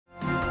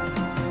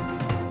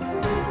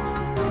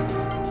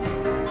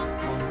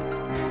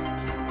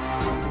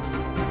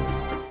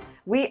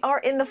We are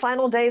in the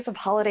final days of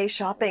holiday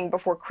shopping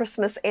before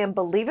Christmas, and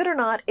believe it or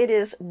not, it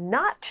is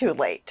not too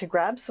late to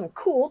grab some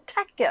cool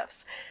tech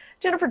gifts.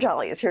 Jennifer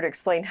Jolly is here to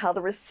explain how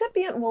the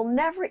recipient will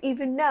never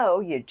even know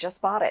you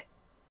just bought it.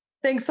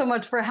 Thanks so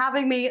much for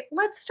having me.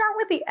 Let's start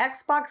with the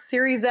Xbox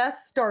Series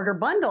S starter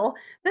bundle.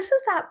 This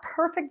is that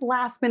perfect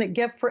last-minute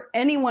gift for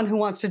anyone who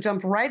wants to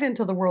jump right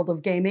into the world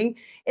of gaming.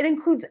 It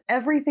includes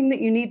everything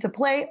that you need to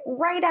play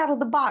right out of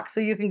the box,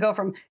 so you can go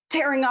from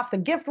tearing off the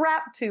gift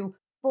wrap to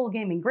full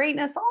gaming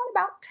greatness all in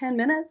about 10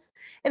 minutes.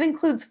 It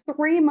includes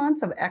 3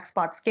 months of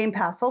Xbox Game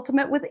Pass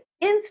Ultimate with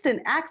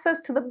instant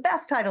access to the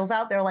best titles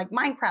out there like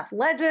Minecraft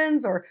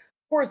Legends or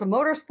Forza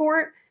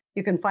Motorsport.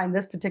 You can find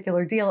this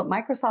particular deal at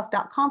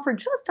Microsoft.com for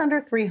just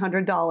under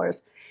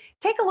 $300.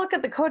 Take a look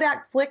at the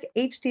Kodak Flick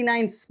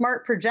HD9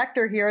 Smart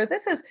Projector here.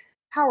 This is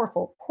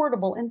powerful,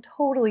 portable, and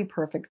totally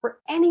perfect for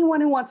anyone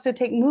who wants to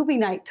take movie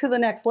night to the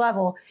next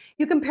level.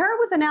 You can pair it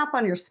with an app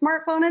on your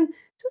smartphone and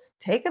just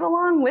take it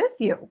along with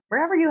you,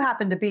 wherever you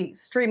happen to be,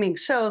 streaming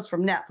shows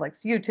from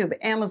Netflix, YouTube,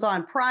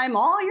 Amazon Prime,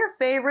 all your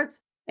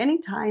favorites,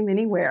 anytime,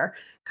 anywhere.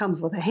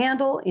 Comes with a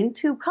handle in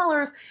 2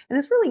 colors, and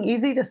it's really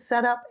easy to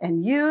set up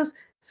and use.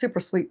 Super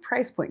sweet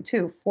price point,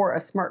 too, for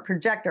a smart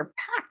projector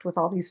packed with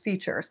all these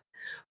features.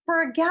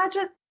 For a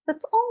gadget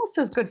that's almost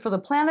as good for the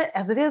planet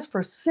as it is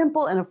for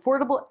simple and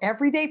affordable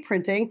everyday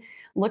printing,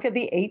 look at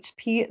the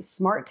HP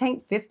Smart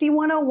Tank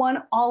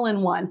 5101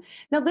 All-in-One.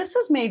 Now, this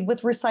is made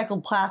with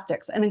recycled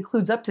plastics and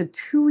includes up to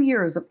 2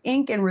 years of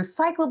ink and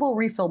recyclable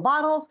refill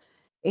bottles.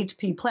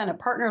 HP Planet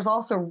Partners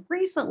also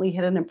recently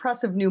hit an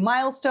impressive new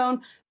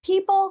milestone.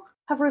 People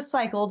have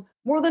recycled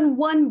more than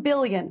 1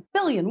 billion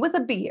with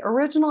a B,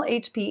 original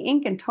HP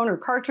ink and toner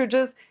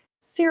cartridges.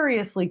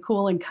 Seriously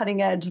cool and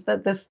cutting edge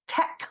that this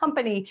tech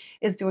company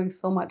is doing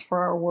so much for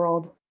our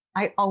world.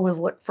 I always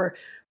look for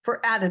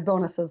added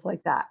bonuses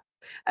like that.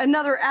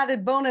 Another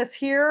added bonus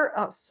here,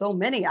 so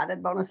many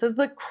added bonuses,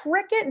 the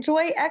Cricut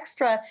Joy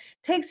Extra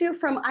takes you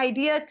from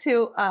idea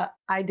to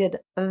I did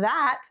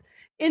that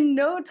in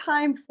no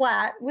time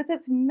flat with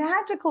its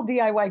magical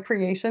DIY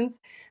creations.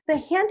 The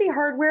handy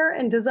hardware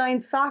and design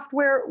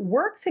software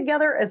work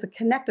together as a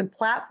connected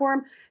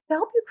platform to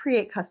help you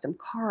create custom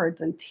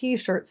cards and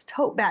t-shirts,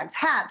 tote bags,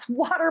 hats,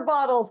 water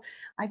bottles.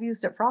 I've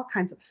used it for all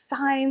kinds of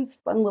signs,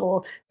 fun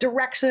little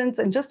directions,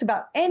 and just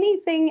about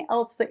anything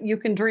else that you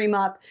can dream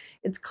up.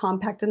 It's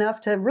compact enough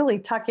to really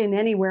tuck in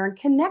anywhere and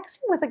connects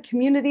you with a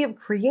community of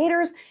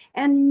creators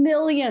and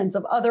millions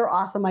of other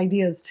awesome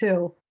ideas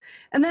too.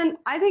 And then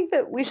I think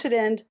that we should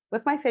end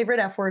with my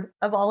favorite F word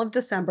of all of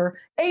December,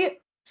 a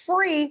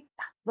free,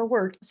 the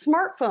word,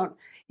 smartphone.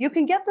 You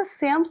can get the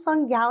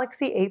Samsung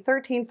Galaxy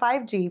A13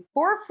 5G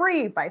for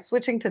free by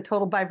switching to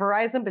Total by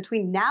Verizon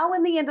between now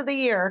and the end of the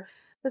year.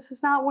 This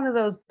is not one of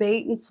those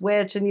bait and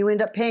switch and you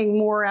end up paying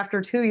more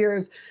after 2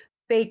 years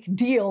fake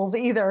deals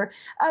either.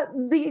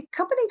 The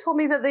company told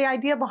me that the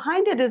idea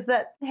behind it is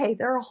that, hey,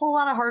 there are a whole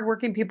lot of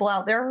hardworking people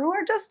out there who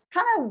are just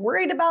kind of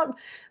worried about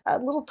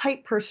little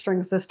tight purse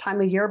strings this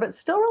time of year, but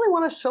still really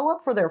want to show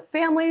up for their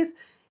families.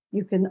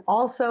 You can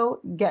also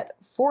get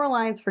 4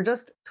 lines for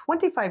just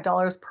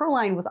 $25 per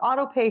line with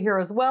auto pay here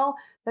as well.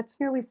 That's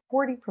nearly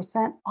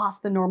 40%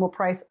 off the normal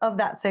price of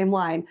that same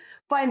line.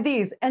 Find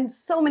these and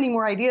so many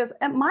more ideas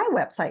at my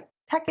website,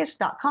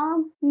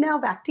 techish.com. Now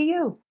back to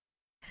you.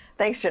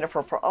 Thanks,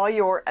 Jennifer, for all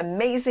your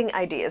amazing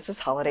ideas this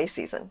holiday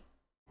season.